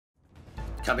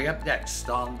Coming up next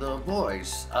on The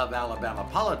Voice of Alabama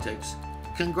Politics,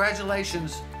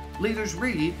 congratulations, Leaders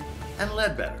Reed and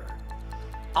Ledbetter.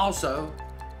 Also,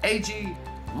 A.G.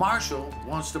 Marshall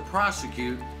wants to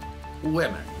prosecute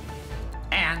women.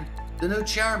 And the new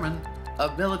chairman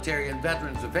of Military and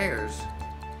Veterans Affairs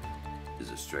is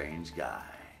a strange guy.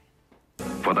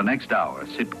 For the next hour,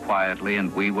 sit quietly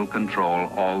and we will control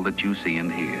all that you see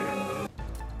and hear.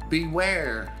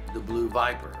 Beware the Blue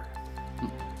Viper.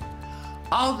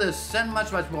 All this and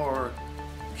much, much more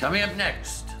coming up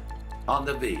next on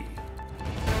The V.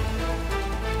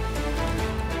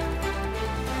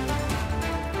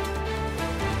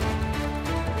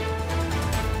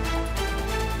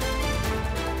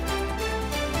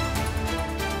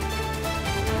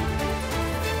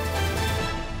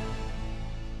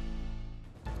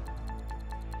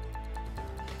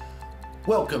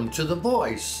 Welcome to The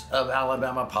Voice of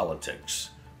Alabama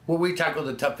Politics, where we tackle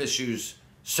the tough issues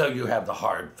so you have the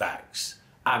hard facts.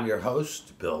 I'm your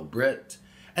host, Bill Britt,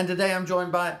 and today I'm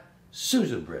joined by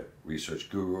Susan Britt, research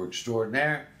guru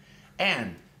extraordinaire,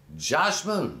 and Josh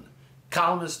Moon,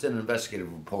 columnist and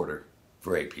investigative reporter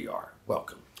for APR.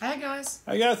 Welcome. Hey, guys.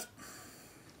 Hey, guys.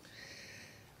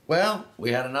 Well,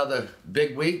 we had another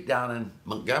big week down in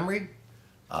Montgomery.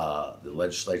 The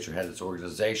legislature had its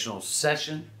organizational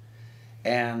session.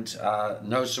 And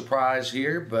no surprise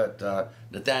here, but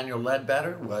Nathaniel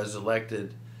Ledbetter was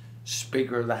elected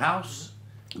Speaker of the House.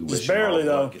 Just barely,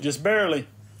 though. Just barely.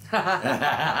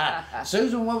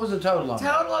 Susan, what was the total on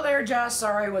Total there, Josh,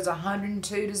 sorry, was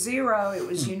 102-0. It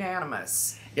was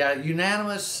unanimous. Yeah,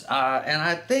 unanimous. And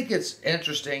I think it's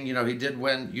interesting, you know, he did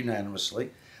win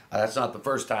unanimously. That's not the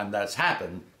first time that's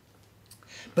happened.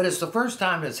 But it's the first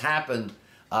time it's happened,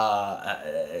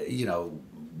 you know,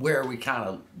 where we kind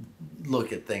of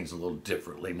look at things a little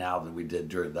differently now than we did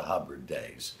during the Hubbard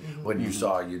days, when you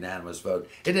saw a unanimous vote.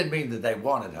 It didn't mean that they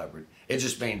wanted Hubbard. It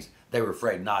just means they were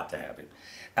afraid not to have him.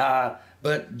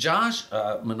 But Josh,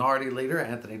 Minority Leader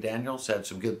Anthony Daniels, had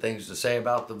some good things to say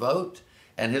about the vote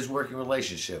and his working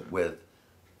relationship with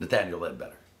Nathaniel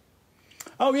Ledbetter.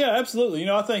 Oh, yeah, absolutely. You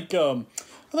know, I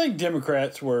think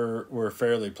Democrats were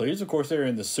fairly pleased. Of course, they're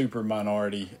in the super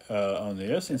minority on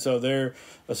this, and so they're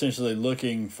essentially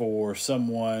looking for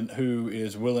someone who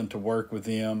is willing to work with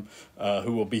them,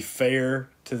 who will be fair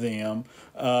to them.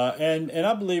 And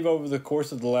I believe over the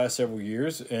course of the last several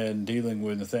years and dealing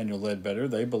with Nathaniel Ledbetter,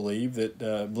 they believe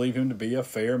him to be a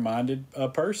fair-minded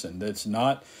person. That's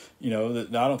not, you know, that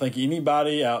I don't think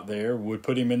anybody out there would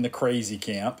put him in the crazy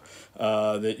camp.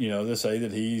 That, you know, they say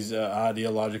that he's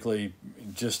ideologically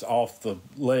just off the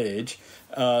ledge.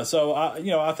 So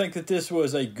I think that this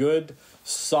was a good,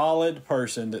 solid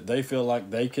person that they feel like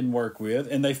they can work with,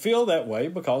 and they feel that way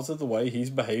because of the way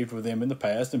he's behaved with them in the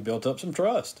past and built up some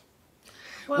trust.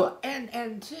 Well,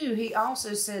 and too, he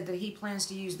also said that he plans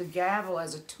to use the gavel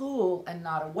as a tool and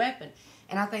not a weapon.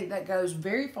 And I think that goes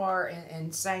very far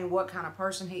in saying what kind of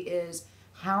person he is,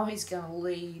 how he's going to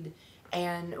lead,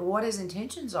 and what his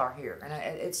intentions are here. And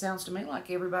it sounds to me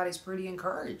like everybody's pretty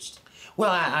encouraged.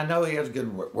 Well, I know he has a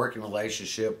good working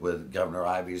relationship with Governor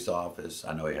Ivey's office.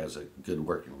 I know he has a good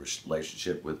working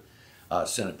relationship with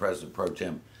Senate President Pro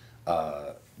Tem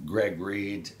Greg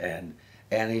Reed, and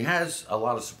he has a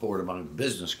lot of support among the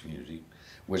business community,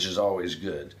 which is always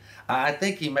good. I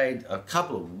think he made a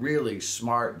couple of really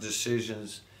smart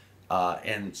decisions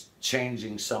in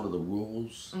changing some of the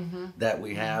rules that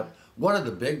we have. One of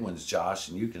the big ones, Josh,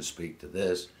 and you can speak to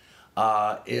this,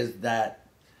 is that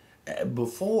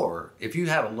before, if you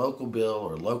have a local bill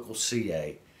or local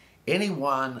CA, any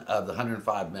one of the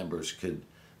 105 members could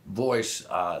voice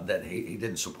that he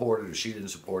didn't support it or she didn't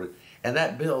support it, and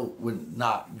that bill would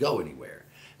not go anywhere.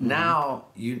 Now,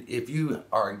 if you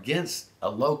are against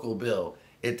a local bill,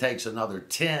 it takes another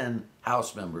 10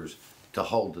 House members to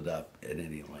hold it up at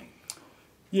any length.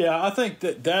 Yeah, I think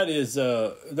that's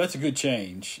a good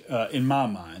change in my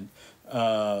mind,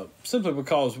 simply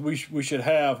because we should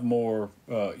have more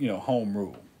home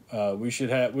rule. We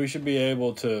should be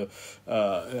able to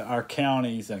our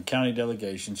counties and county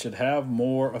delegations should have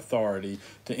more authority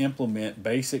to implement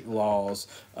basic laws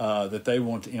that they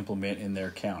want to implement in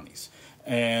their counties.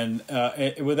 And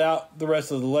without the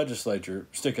rest of the legislature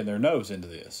sticking their nose into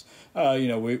this.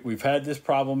 We've had this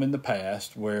problem in the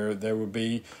past where there would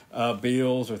be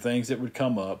bills or things that would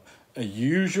come up.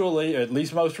 Usually, at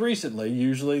least most recently,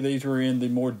 these were in the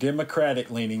more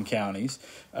Democratic-leaning counties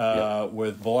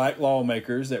with black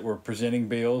lawmakers that were presenting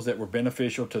bills that were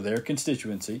beneficial to their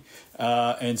constituency.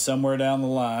 And somewhere down the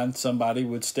line, somebody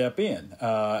would step in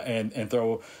and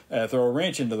throw a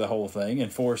wrench into the whole thing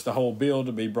and force the whole bill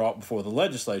to be brought before the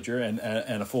legislature and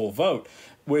a full vote.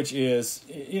 which is,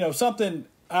 you know, something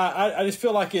I just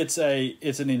feel like it's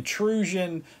an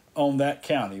intrusion on that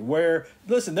county where,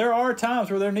 listen, there are times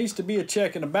where there needs to be a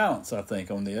check and a balance, I think,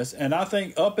 on this. And I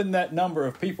think upping that number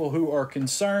of people who are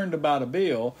concerned about a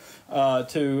bill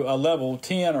to a level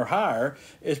 10 or higher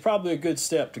is probably a good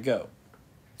step to go.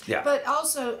 Yeah. But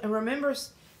also, and remember,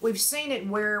 we've seen it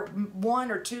where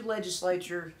one or two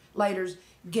legislators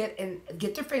get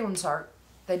their feelings hurt.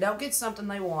 They don't get something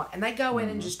they want, and they go in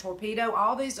and just torpedo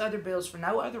all these other bills for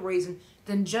no other reason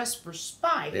than just for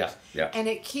spite. Yeah, yeah. And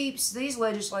it keeps these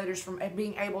legislators from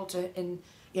being able to,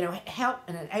 help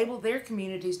and enable their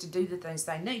communities to do the things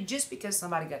they need just because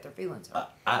somebody got their feelings hurt.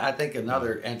 I think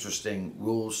another interesting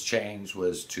rules change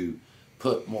was to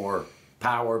put more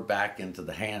power back into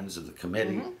the hands of the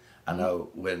committee. I know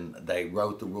when they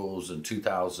wrote the rules in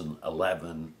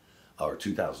 2011 or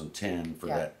 2010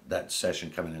 for that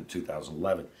session coming in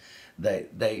 2011,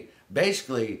 they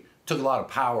basically took a lot of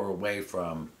power away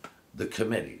from the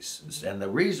committees. And the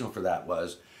reason for that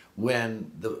was when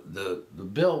the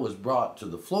bill was brought to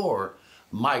the floor,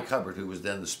 Mike Hubbard, who was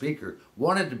then the speaker,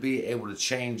 wanted to be able to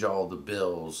change all the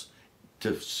bills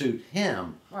to suit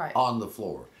him on the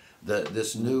floor.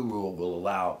 This new rule will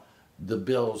allow the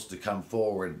bills to come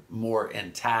forward more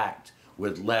intact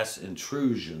with less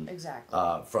intrusion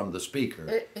from the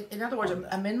speaker. In other words,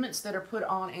 amendments that are put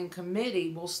on in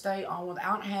committee will stay on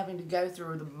without having to go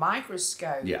through the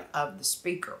microscope of the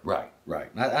speaker. Right.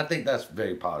 I think that's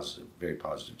very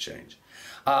positive change.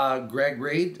 Greg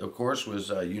Reed, of course, was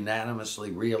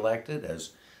unanimously reelected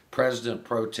as President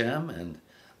Pro Tem, and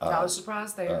no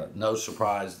surprise there. No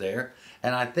surprise there.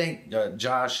 And I think,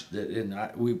 Josh,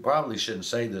 we probably shouldn't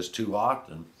say this too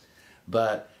often,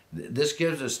 but this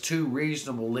gives us two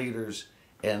reasonable leaders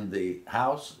in the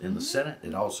House, in the Senate.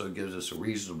 It also gives us a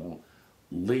reasonable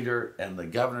leader in the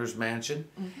governor's mansion.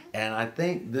 And I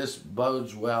think this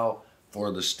bodes well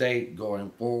for the state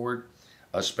going forward,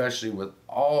 especially with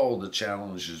all the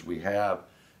challenges we have,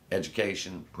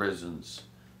 education, prisons,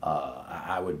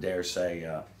 I would dare say,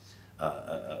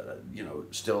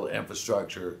 still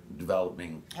infrastructure,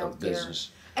 developing of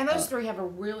business. And those three have a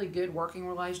really good working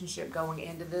relationship going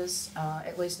into this,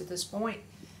 at least at this point.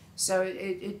 So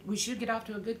we should get off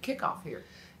to a good kickoff here.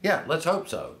 Yeah, let's hope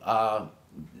so.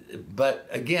 But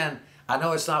again, I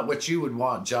know it's not what you would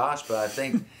want, Josh, but I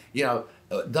think,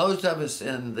 those of us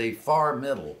in the far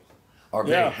middle are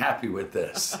very happy with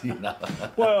this.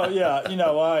 Well,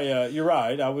 you're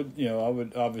right. I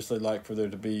would obviously like for there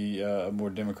to be more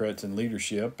Democrats in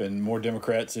leadership and more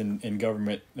Democrats in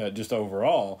government just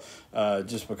overall,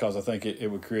 just because I think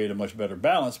it would create a much better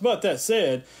balance. But that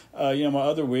said, my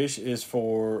other wish is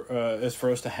for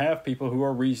us to have people who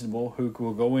are reasonable, who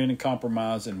will go in and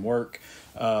compromise and work,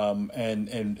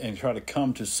 and try to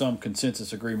come to some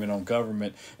consensus agreement on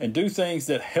government and do things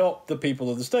that help the people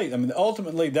of the state. I mean,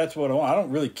 ultimately, that's what I want. I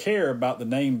don't really care about the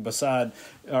name beside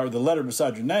or the letter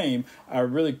beside your name. I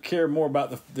really care more about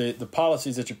the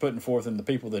policies that you're putting forth and the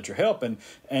people that you're helping.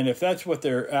 And if that's what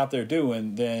they're out there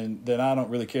doing, then I don't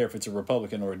really care if it's a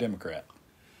Republican or a Democrat.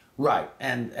 Right.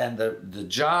 And the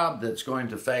job that's going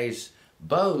to face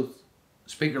both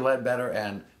Speaker Ledbetter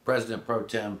and President Pro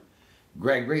Tem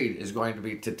Greg Reed is going to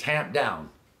be to tamp down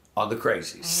on the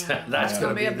crazies. That's going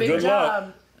to be a big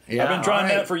job. Yeah, I've been trying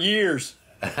that for years.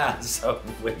 So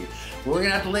we're going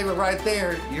to have to leave it right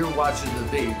there. You're watching The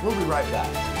Beat. We'll be right back.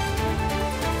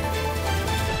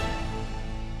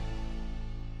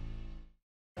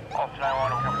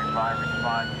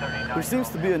 There seems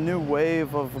to be a new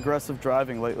wave of aggressive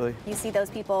driving lately. You see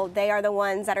those people, they are the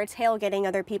ones that are tailgating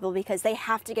other people because they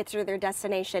have to get to their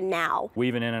destination now.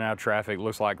 Weaving in and out of traffic,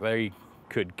 looks like they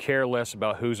could care less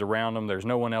about who's around them. There's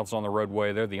no one else on the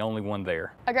roadway. They're the only one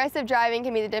there. Aggressive driving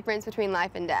can be the difference between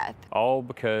life and death. All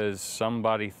because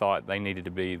somebody thought they needed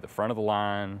to be the front of the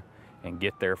line and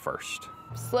get there first.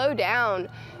 Slow down.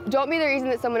 Don't be the reason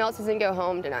that someone else doesn't go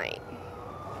home tonight.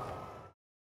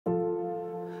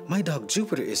 My dog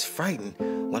Jupiter is frightened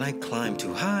when I climb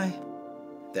too high,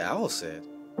 the owl said.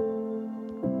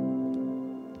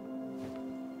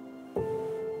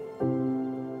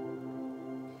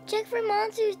 Check for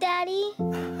monsters, Daddy.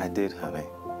 I did, honey.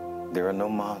 There are no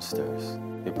monsters.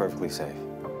 You're perfectly safe.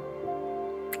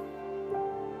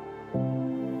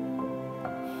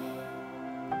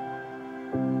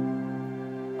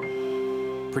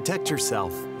 Protect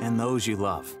yourself and those you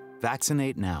love.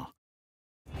 Vaccinate now.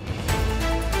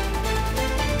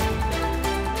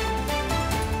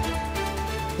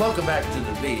 Welcome back to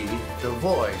The Beat, the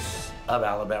voice of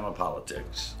Alabama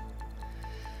politics.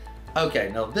 Okay,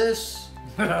 now this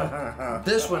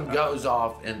one goes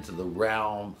off into the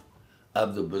realm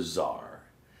of the bizarre.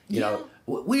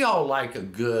 we all like a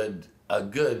good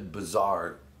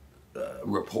bizarre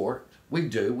report. We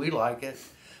do. We like it.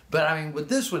 But I mean, with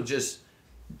this one, just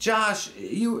Josh,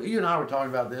 you and I were talking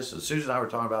about this, and Susan and I were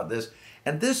talking about this,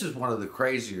 and this is one of the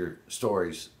crazier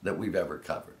stories that we've ever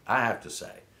covered. I have to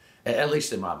say, at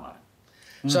least in my mind.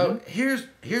 Mm-hmm. So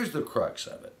here's the crux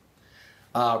of it.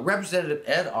 Representative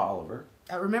Ed Oliver.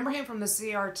 Remember him from the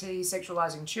CRT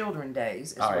Sexualizing Children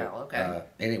days as well. Okay.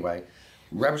 Anyway,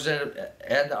 Representative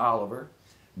Ed Oliver,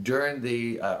 during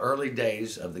the early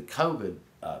days of the COVID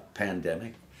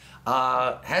pandemic,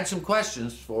 had some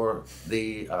questions for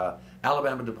the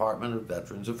Alabama Department of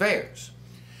Veterans Affairs.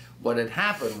 What had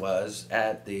happened was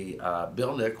at the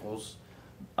Bill Nichols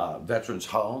Veterans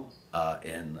Home up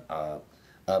in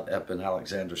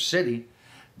Alexander City,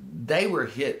 they were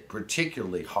hit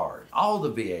particularly hard. All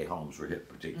the VA homes were hit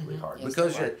particularly hard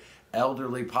because you had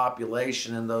elderly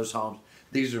population in those homes.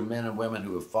 These are men and women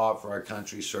who have fought for our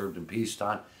country, served in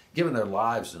peacetime, given their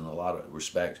lives in a lot of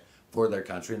respects for their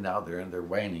country, and now they're in their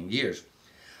waning years.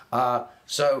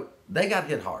 So they got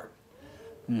hit hard.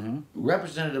 Mm-hmm.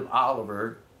 Representative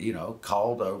Oliver,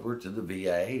 called over to the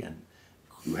VA and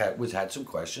had some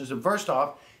questions. And first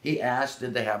off, he asked,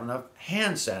 did they have enough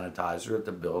hand sanitizer at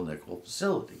the Bill Nichols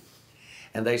facility?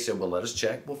 And they said, well, let us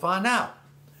check. We'll find out.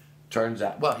 Turns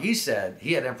out, well, he said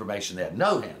he had information they had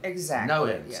no hand. Exactly. No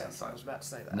hand yes, sanitizer. I was about to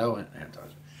say that. No hand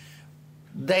sanitizer.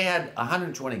 They had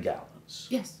 120 gallons.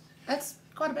 Yes, that's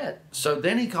quite a bit. So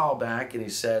then he called back and he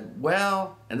said,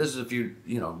 well, and this is a few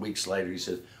weeks later, he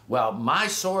says, well, my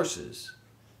sources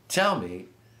tell me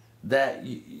that,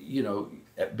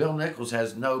 Bill Nichols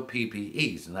has no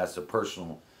PPEs, and that's the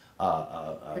personal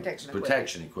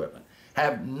protection equipment.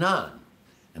 Have none.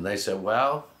 And they said,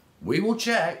 well, we will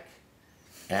check.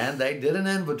 And they did an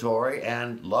inventory,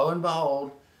 and lo and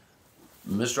behold,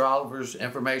 Mr. Oliver's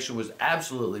information was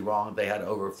absolutely wrong. They had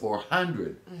over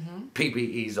 400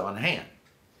 PPEs on hand.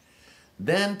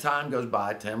 Then time goes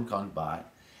by, Tim comes by,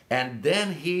 and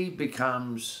then he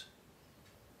becomes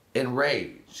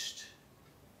enraged,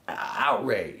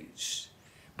 outraged,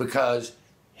 because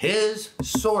his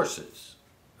sources,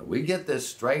 we get this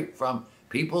straight from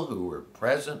people who were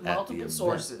present at the event.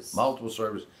 Multiple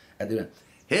sources at the event.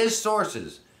 His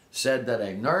sources said that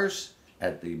a nurse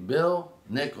at the Bill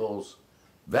Nichols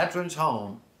Veterans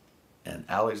Home in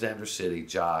Alexander City,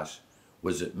 Josh,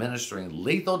 was administering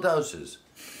lethal doses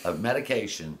of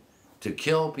medication to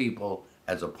kill people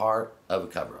as a part of a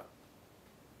cover-up.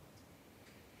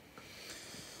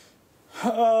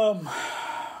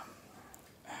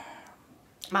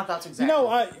 My thoughts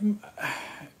exactly.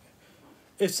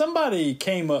 If somebody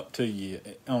came up to you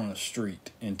on the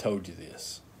street and told you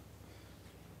this,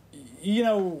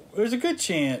 there's a good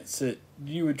chance that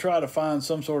you would try to find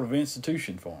some sort of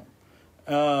institution for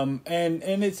them.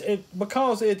 And it's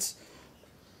because it's,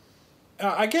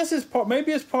 I guess it's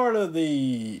part of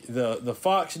the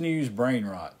Fox News brain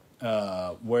rot,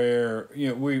 where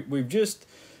we've just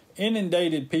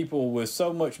inundated people with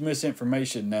so much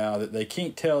misinformation now that they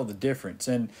can't tell the difference,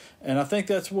 and I think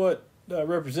that's what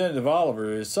Representative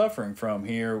Oliver is suffering from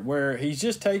here, where he's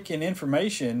just taking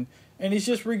information and he's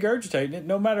just regurgitating it.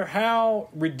 No matter how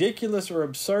ridiculous or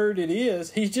absurd it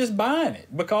is, he's just buying it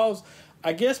because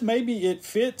I guess maybe it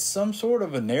fits some sort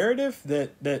of a narrative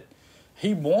that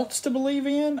he wants to believe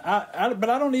in. But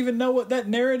I don't even know what that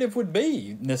narrative would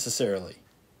be necessarily.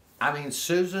 I mean,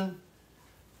 Susan,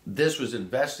 this was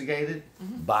investigated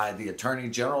by the Attorney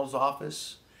General's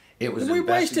office. It was we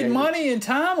wasted money and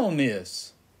time on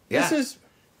this. Yeah.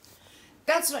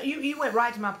 That's you went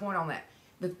right to my point on that.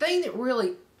 The thing that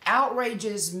really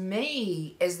outrages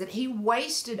me is that he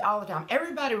wasted all the time.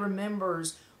 Everybody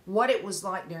remembers what it was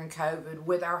like during COVID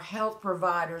with our health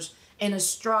providers in a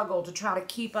struggle to try to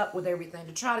keep up with everything,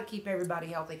 to try to keep everybody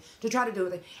healthy, to try to do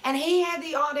everything. And he had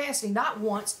the audacity, not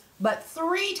once, but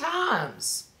 3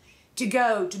 times, to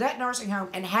go to that nursing home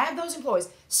and have those employees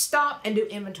stop and do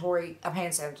inventory of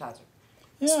hand sanitizer.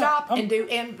 Yeah, stop and do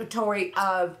inventory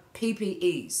of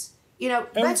PPEs.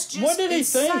 That's just what did he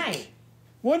insane. Think?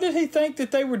 What did he think that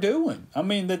they were doing? I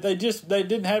mean, that they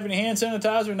didn't have any hand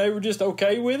sanitizer and they were just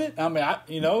okay with it? I mean,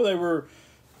 they were.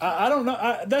 I don't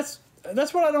know. That's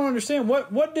what I don't understand.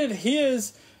 What did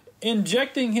his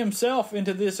injecting himself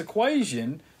into this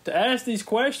equation to ask these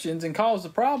questions and cause the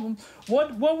problem?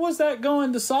 What was that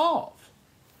going to solve?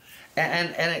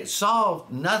 And it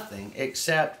solved nothing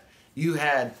except you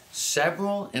had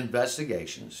several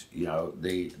investigations.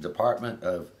 The Department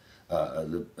of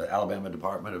the Alabama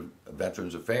Department of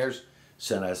Veterans Affairs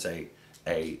sent us an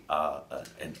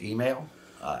email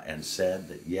and said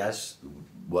that yes,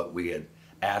 what we had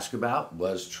asked about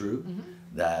was true,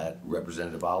 that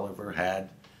Representative Oliver had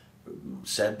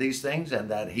said these things, and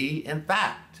that he, in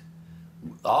fact,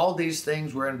 all these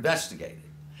things were investigated.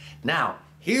 Now,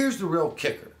 here's the real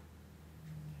kicker.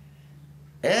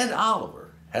 Ed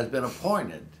Oliver has been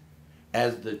appointed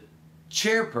as the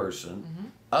chairperson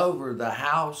over the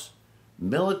House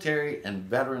Military and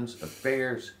Veterans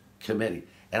Affairs Committee.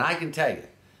 And I can tell you,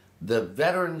 the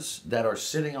veterans that are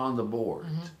sitting on the board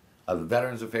of the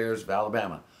Veterans Affairs of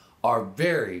Alabama are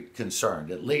very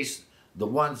concerned, at least the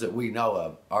ones that we know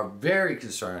of, are very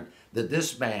concerned that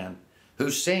this man, who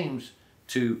seems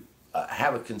to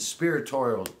have a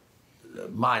conspiratorial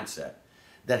mindset,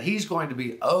 that he's going to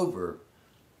be overseeing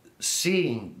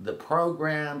the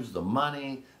programs, the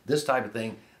money, this type of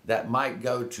thing that might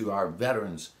go to our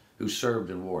veterans who served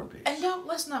in war and peace. And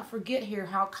let's not forget here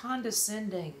how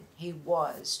condescending he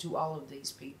was to all of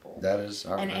these people. That is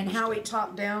our and how he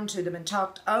talked down to them and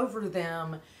talked over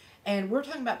them. And we're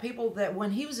talking about people that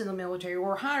when he was in the military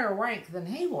were higher rank than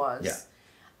he was.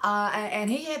 Yeah.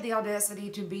 And he had the audacity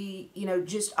to be,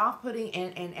 just off-putting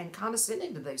and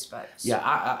condescending to these folks. Yeah,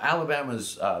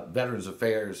 Alabama's Veterans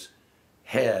Affairs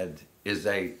head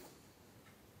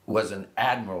was an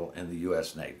admiral in the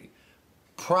U.S. Navy.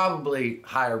 Probably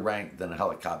higher ranked than a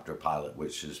helicopter pilot,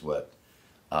 which is what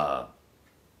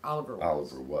Oliver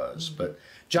was. But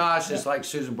Josh, just like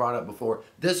Susan brought up before,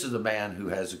 this is a man who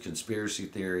has a conspiracy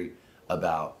theory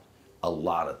about a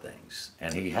lot of things.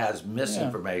 And he has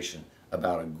misinformation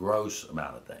about a gross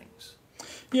amount of things.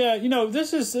 Yeah,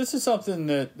 this is something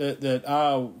that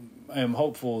I am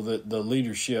hopeful that the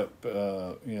leadership,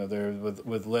 there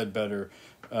with Ledbetter,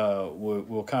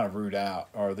 will kind of root out,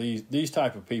 are these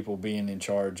type of people being in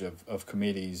charge of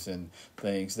committees and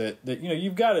things that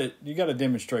you've got to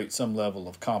demonstrate some level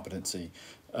of competency.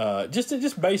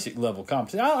 Just basic level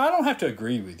competency. I don't have to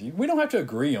agree with you. We don't have to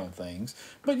agree on things,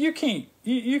 but you can't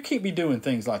be doing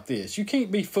things like this. You can't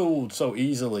be fooled so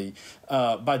easily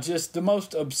by just the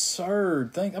most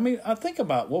absurd thing. I mean, I think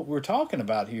about what we're talking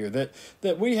about here,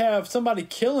 that we have somebody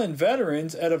killing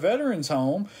veterans at a veterans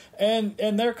home, and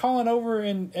they're calling over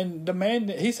and demand,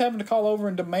 he's having to call over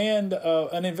and demand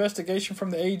an investigation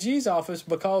from the AG's office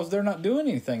because they're not doing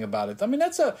anything about it. I mean,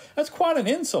 that's quite an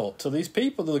insult to these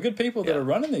people, to the good people that are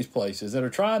running these places, that are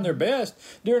trying their best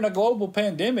during a global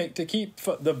pandemic to keep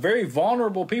the very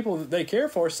vulnerable people that they care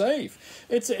for safe.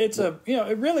 It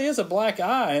really is a black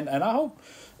eye, and I hope,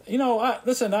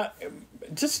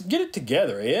 just get it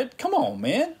together, Ed. Come on,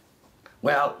 man.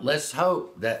 Well, let's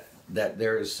hope that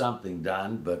there is something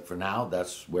done, but for now,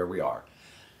 that's where we are.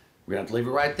 We're going to have to leave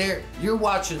it right there. You're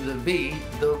watching the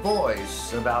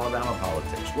voice of Alabama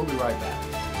politics. We'll be right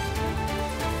back.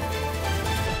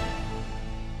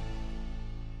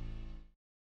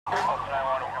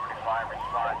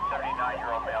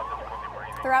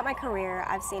 Throughout my career,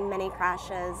 I've seen many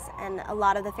crashes, and a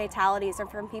lot of the fatalities are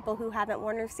from people who haven't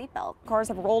worn their seatbelt. Cars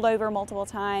have rolled over multiple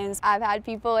times. I've had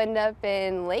people end up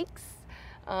in lakes,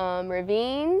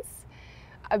 ravines.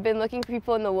 I've been looking for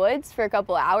people in the woods for a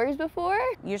couple hours before.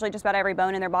 Usually just about every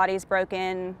bone in their body is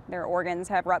broken, their organs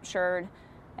have ruptured,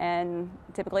 and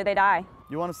typically they die.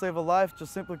 You want to save a life,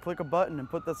 just simply click a button and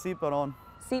put the seatbelt on.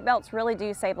 Seatbelts really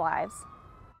do save lives.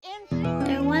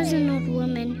 There was an old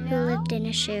woman who lived in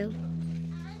a shoe.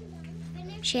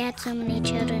 She had so many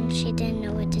children, she didn't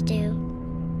know what to do.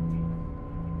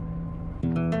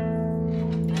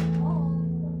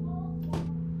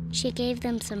 She gave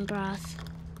them some broth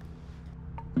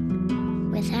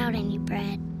without any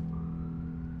bread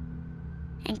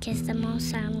and kissed them all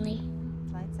soundly.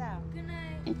 Lights out. Good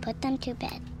night. And put them to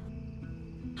bed.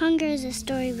 Hunger is a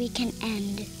story we can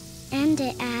end. End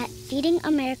it at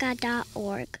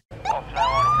feedingamerica.org.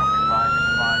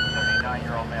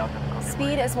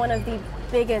 Speed is one of the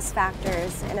biggest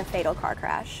factors in a fatal car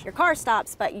crash. Your car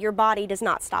stops, but your body does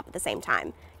not stop at the same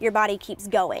time. Your body keeps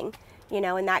going,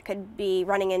 and that could be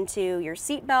running into your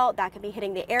seatbelt, that could be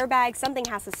hitting the airbag. Something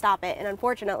has to stop it, and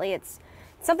unfortunately, it's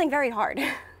something very hard.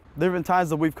 There have been times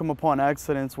that we've come upon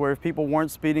accidents where if people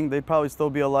weren't speeding, they'd probably still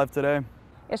be alive today.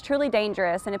 It's truly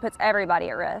dangerous, and it puts everybody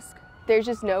at risk. There's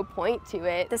just no point to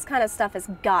it. This kind of stuff has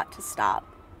got to stop.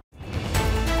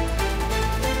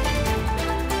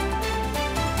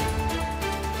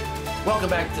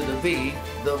 Welcome back to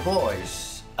the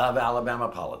voice of Alabama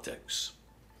politics.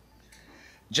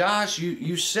 Josh,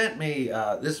 you sent me,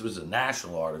 this was a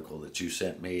national article that you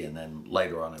sent me, and then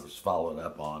later on it was followed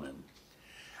up on. And,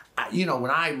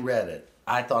 when I read it,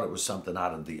 I thought it was something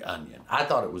out of The Onion. I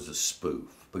thought it was a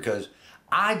spoof, because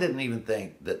I didn't even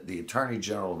think that the Attorney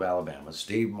General of Alabama,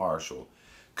 Steve Marshall,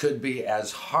 could be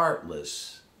as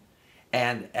heartless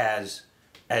and as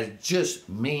just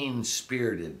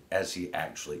mean-spirited as he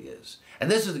actually is. And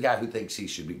this is the guy who thinks he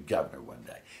should be governor one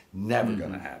day. Never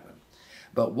going to happen.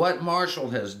 But what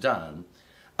Marshall has done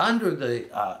under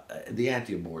the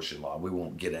anti-abortion law, we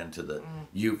won't get into the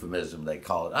euphemism they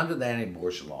call it, under the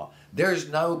anti-abortion law, there's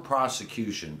no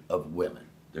prosecution of women.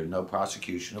 There's no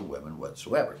prosecution of women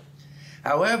whatsoever.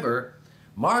 However,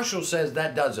 Marshall says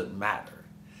that doesn't matter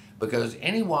because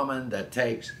any woman that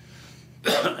takes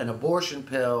an abortion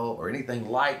pill or anything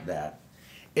like that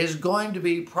is going to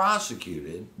be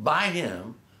prosecuted by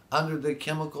him under the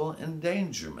Chemical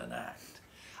Endangerment Act.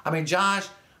 I mean, Josh,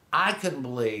 I couldn't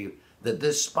believe that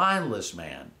this spineless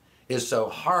man is so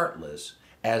heartless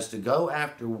as to go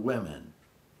after women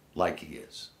like he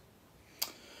is.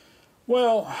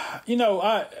 Well, you know,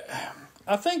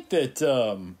 I think that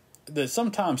that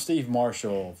sometimes Steve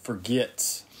Marshall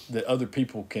forgets that other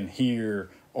people can hear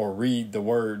or read the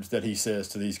words that he says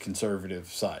to these conservative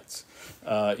sites.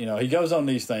 You know, he goes on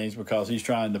these things because he's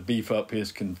trying to beef up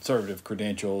his conservative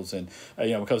credentials, and you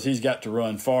know, because he's got to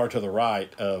run far to the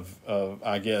right of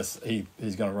I guess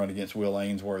he's going to run against Will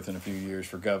Ainsworth in a few years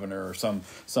for governor or some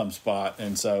spot,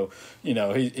 and so you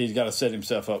know he's got to set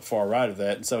himself up far right of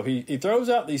that, and so he throws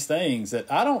out these things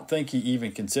that I don't think he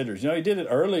even considers. You know, he did it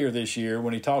earlier this year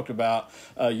when he talked about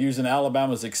using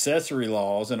Alabama's accessory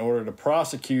laws in order to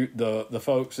prosecute the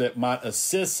folks that might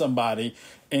assist somebody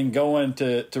in going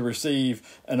to receive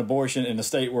an abortion in a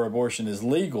state where abortion is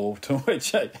legal, to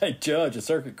which a judge, a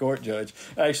circuit court judge,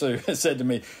 actually said to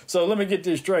me, so let me get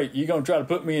this straight. You going to try to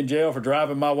put me in jail for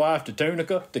driving my wife to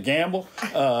Tunica to gamble?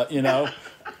 You know,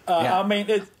 yeah. I mean,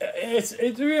 it's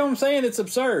you know what I'm saying? It's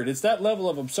absurd. It's that level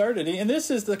of absurdity. And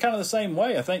this is the kind of the same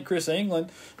way. I think Chris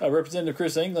England, Representative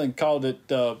Chris England, called it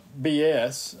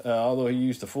BS, although he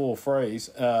used the full phrase.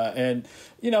 And,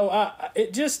 you know,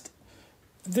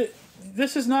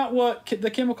 this is not what the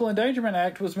Chemical Endangerment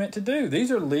Act was meant to do. These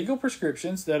are legal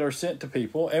prescriptions that are sent to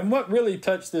people. And what really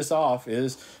touched this off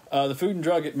is the Food and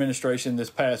Drug Administration this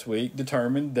past week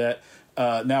determined that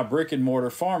now brick and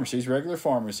mortar pharmacies, regular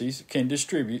pharmacies, can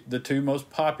distribute the two most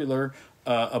popular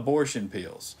abortion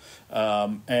pills.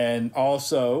 And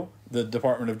also the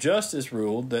Department of Justice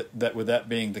ruled that with that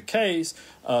being the case,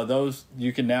 those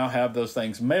you can now have those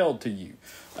things mailed to you.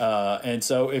 And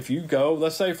so if you go,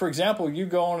 let's say, for example, you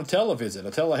go on a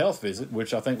telehealth visit,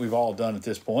 which I think we've all done at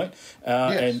this point,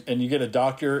 yes. and you get a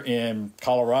doctor in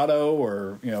Colorado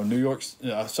or, you know, New York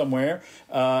somewhere,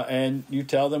 and you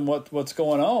tell them what's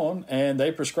going on, and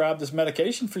they prescribe this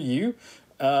medication for you,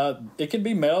 it can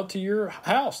be mailed to your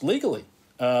house legally.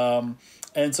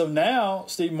 And so now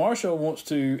Steve Marshall wants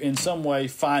to, in some way,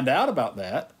 find out about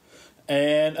that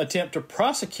and attempt to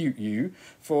prosecute you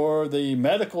for the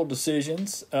medical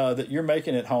decisions that you're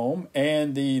making at home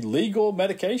and the legal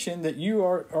medication that you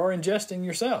are ingesting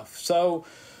yourself. So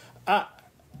I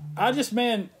just,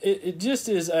 man, it just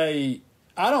is I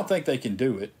don't think they can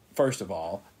do it, first of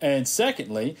all. And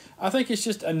secondly, I think it's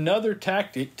just another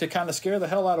tactic to kind of scare the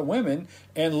hell out of women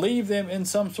and leave them in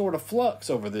some sort of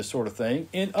flux over this sort of thing,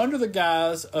 and under the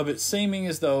guise of it seeming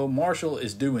as though Marshall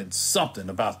is doing something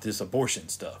about this abortion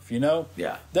stuff, you know?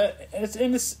 Yeah.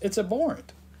 It's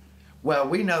abhorrent. Well,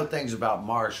 we know things about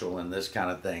Marshall and this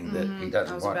kind of thing that he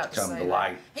doesn't want to come to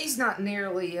light. He's not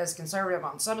nearly as conservative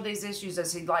on some of these issues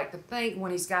as he'd like to think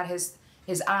when he's got his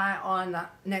eye on the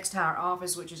next higher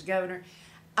office, which is governor.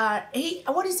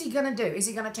 What is he going to do? Is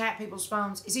he going to tap people's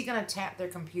phones? Is he going to tap their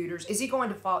computers? Is he going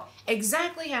to fall?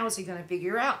 Exactly how is he going to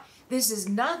figure out? This is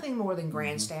nothing more than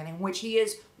grandstanding, which he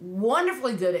is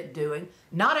wonderfully good at doing,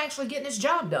 not actually getting his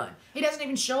job done. He doesn't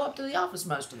even show up to the office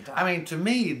most of the time. I mean, to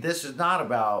me, this is not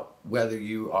about whether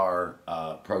you are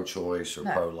pro-choice or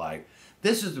pro-life.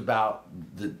 This is about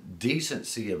the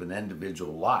decency of an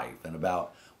individual life and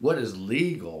about what is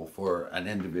legal for an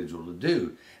individual to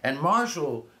do. And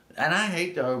Marshall, and I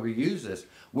hate to overuse this,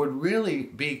 would really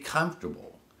be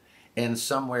comfortable in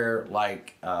somewhere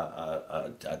like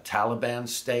a Taliban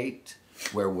state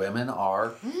where women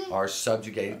are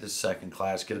subjugated to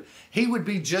second-class citizens. He would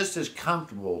be just as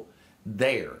comfortable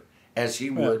there as he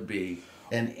would be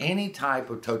in any type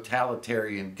of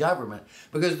totalitarian government,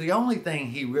 because the only thing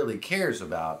he really cares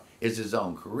about is his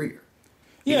own career.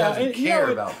 He doesn't care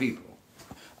about people.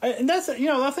 And that's, you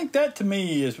know, I think that to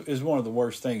me is one of the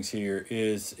worst things here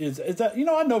is that, you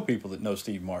know, I know people that know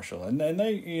Steve Marshall, and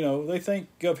they, you know, they think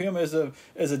of him as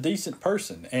a decent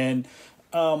person, and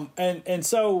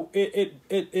so it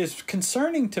is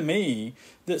concerning to me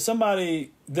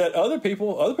that other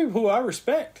people who I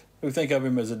respect, who think of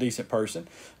him as a decent person,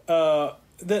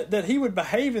 that he would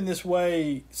behave in this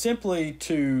way simply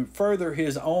to further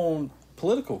his own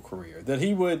political career, that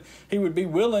he would be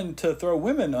willing to throw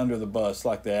women under the bus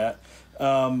like that.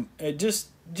 It just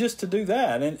just to do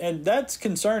that, and that's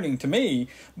concerning to me.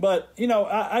 But you know,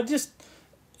 I just,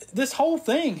 this whole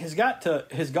thing has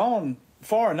gone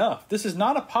far enough. This is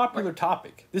not a popular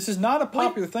topic. This is not a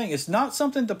popular thing. It's not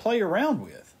something to play around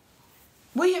with.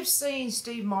 We have seen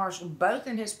Steve Marshall, both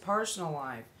in his personal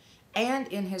life and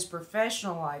in his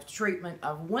professional life, treatment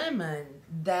of women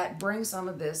that bring some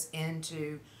of this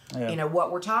into, you know,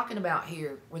 what we're talking about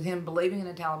here with him believing in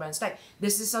a Taliban state.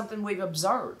 This is something we've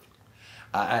observed.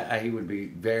 He would be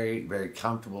very, very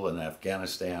comfortable in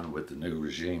Afghanistan with the new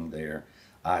regime there.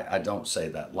 I don't say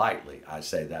that lightly. I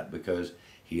say that because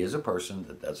he is a person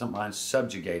that doesn't mind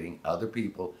subjugating other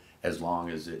people as long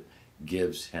as it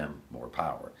gives him more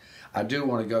power. I do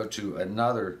want to go to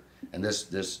another, and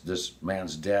this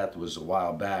man's death was a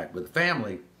while back, but the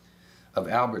family of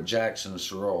Albert Jackson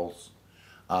Searles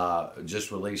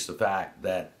just released the fact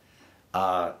that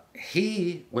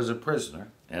he was a prisoner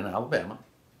in Alabama.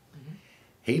 Mm-hmm.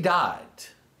 He died.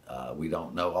 We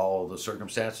don't know all the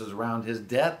circumstances around his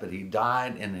death, but he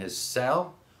died in his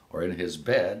cell or in his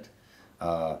bed,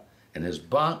 in his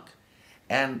bunk.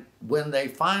 And when they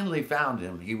finally found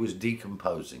him, he was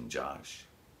decomposing, Josh.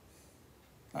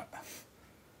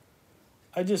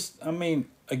 I mean,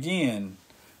 again,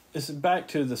 it's back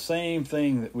to the same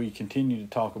thing that we continue to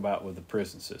talk about with the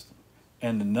prison system.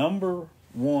 And the number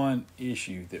one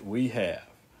issue that we have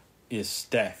is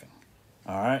staffing.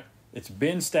 All right? It's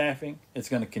been staffing. It's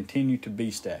going to continue to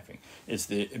be staffing.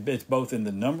 It's both in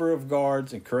the number of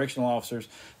guards and correctional officers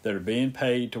that are being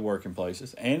paid to work in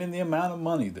places and in the amount of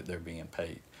money that they're being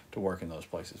paid to work in those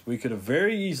places. We could have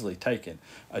very easily taken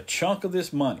a chunk of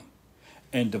this money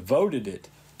and devoted it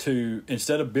to,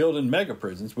 instead of building mega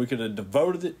prisons, we could have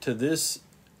devoted it to this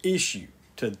issue,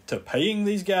 to paying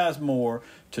these guys more,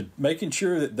 to making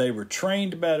sure that they were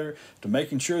trained better, to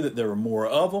making sure that there were more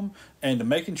of them, and to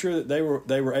making sure that they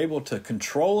were able to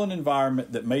control an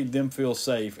environment that made them feel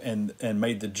safe and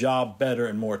made the job better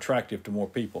and more attractive to more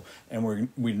people. And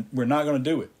we're not going to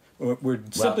do it. We're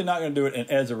simply not going to do it.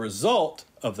 And as a result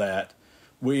of that,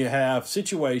 we have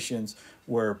situations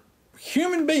where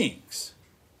human beings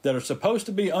that are supposed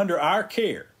to be under our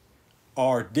care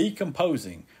are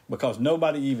decomposing because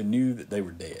nobody even knew that they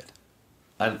were dead.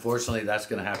 Unfortunately, that's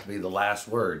going to have to be the last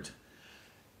word.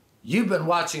 You've been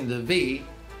watching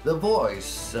the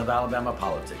voice of Alabama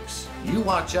politics. You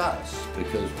watch us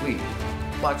because we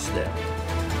watch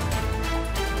them.